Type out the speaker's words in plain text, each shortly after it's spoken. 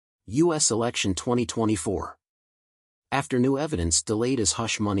U.S. Election 2024. After new evidence delayed his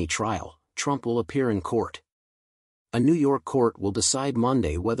hush money trial, Trump will appear in court. A New York court will decide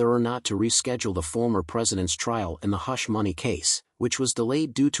Monday whether or not to reschedule the former president's trial in the hush money case, which was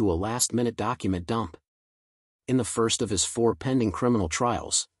delayed due to a last-minute document dump. In the first of his 4 pending criminal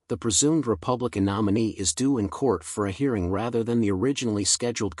trials, the presumed Republican nominee is due in court for a hearing rather than the originally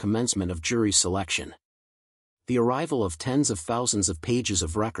scheduled commencement of jury selection. The arrival of tens of thousands of pages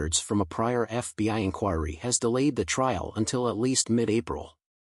of records from a prior FBI inquiry has delayed the trial until at least mid-April.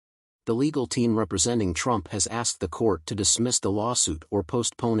 The legal team representing Trump has asked the court to dismiss the lawsuit or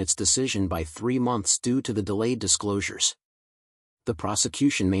postpone its decision by 3 months due to the delayed disclosures. The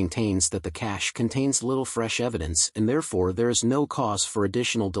prosecution maintains that the cache contains little fresh evidence and therefore there is no cause for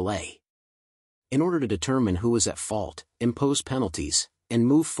additional delay. In order to determine who is at fault, impose penalties, and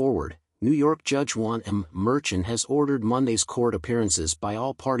move forward, New York Judge Juan M. Merchan has ordered Monday's court appearances by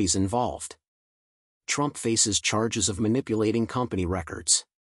all parties involved. Trump faces charges of manipulating company records.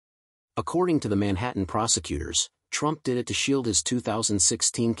 According to the Manhattan prosecutors, Trump did it to shield his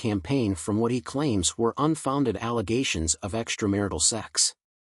 2016 campaign from what he claims were unfounded allegations of extramarital sex.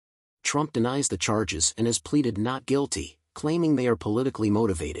 Trump denies the charges and has pleaded not guilty, claiming they are politically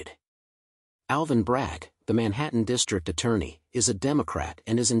motivated. Alvin Bragg, the Manhattan district attorney, is a Democrat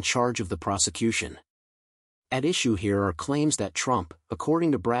and is in charge of the prosecution. At issue here are claims that Trump,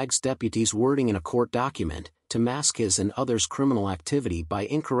 according to Bragg's deputy's wording in a court document, to mask his and others' criminal activity by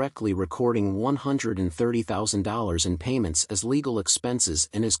incorrectly recording $130,000 in payments as legal expenses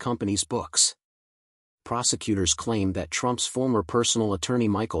in his company's books. Prosecutors claim that Trump's former personal attorney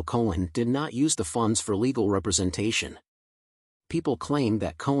Michael Cohen did not use the funds for legal representation. People claim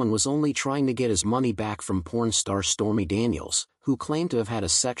that Cohen was only trying to get his money back from porn star Stormy Daniels, who claimed to have had a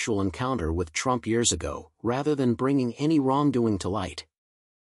sexual encounter with Trump years ago, rather than bringing any wrongdoing to light.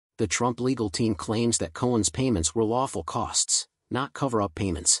 The Trump legal team claims that Cohen's payments were lawful costs, not cover-up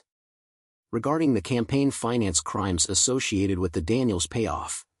payments. Regarding the campaign finance crimes associated with the Daniels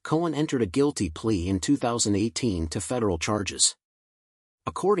payoff, Cohen entered a guilty plea in 2018 to federal charges.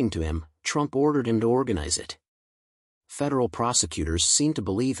 According to him, Trump ordered him to organize it. Federal prosecutors seem to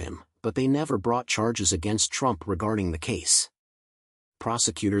believe him, but they never brought charges against Trump regarding the case.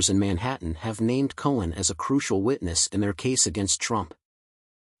 Prosecutors in Manhattan have named Cohen as a crucial witness in their case against Trump.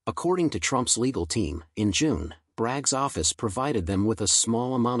 According to Trump's legal team, in June, Bragg's office provided them with a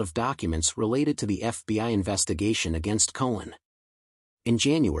small amount of documents related to the FBI investigation against Cohen. In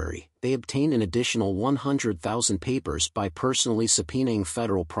January, they obtained an additional 100,000 papers by personally subpoenaing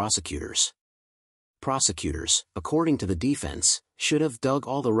federal prosecutors. Prosecutors, according to the defense, should have dug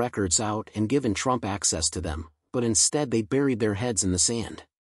all the records out and given Trump access to them, but instead they buried their heads in the sand.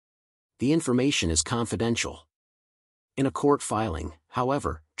 The information is confidential. In a court filing,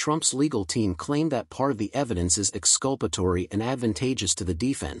 however, Trump's legal team claimed that part of the evidence is exculpatory and advantageous to the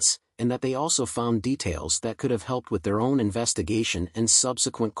defense, and that they also found details that could have helped with their own investigation and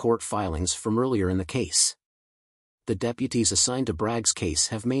subsequent court filings from earlier in the case. The deputies assigned to Bragg's case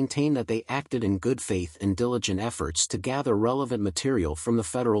have maintained that they acted in good faith and diligent efforts to gather relevant material from the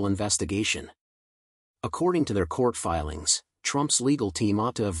federal investigation. According to their court filings, Trump's legal team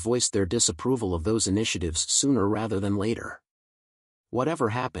ought to have voiced their disapproval of those initiatives sooner rather than later. Whatever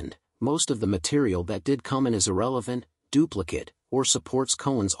happened, most of the material that did come in is irrelevant, duplicate, or supports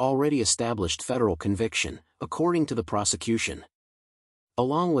Cohen's already established federal conviction, according to the prosecution.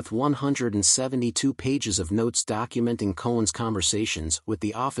 Along with 172 pages of notes documenting Cohen's conversations with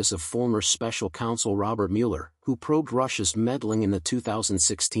the office of former special counsel Robert Mueller, who probed Russia's meddling in the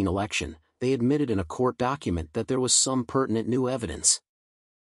 2016 election, they admitted in a court document that there was some pertinent new evidence.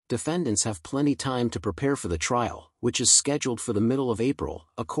 Defendants have plenty time to prepare for the trial, which is scheduled for the middle of April,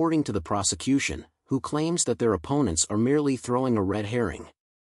 according to the prosecution, who claims that their opponents are merely throwing a red herring.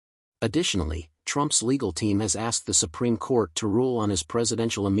 Additionally, Trump's legal team has asked the Supreme Court to rule on his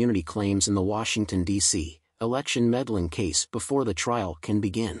presidential immunity claims in the Washington, D.C. election meddling case before the trial can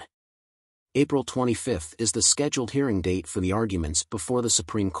begin. April 25 is the scheduled hearing date for the arguments before the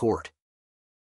Supreme Court.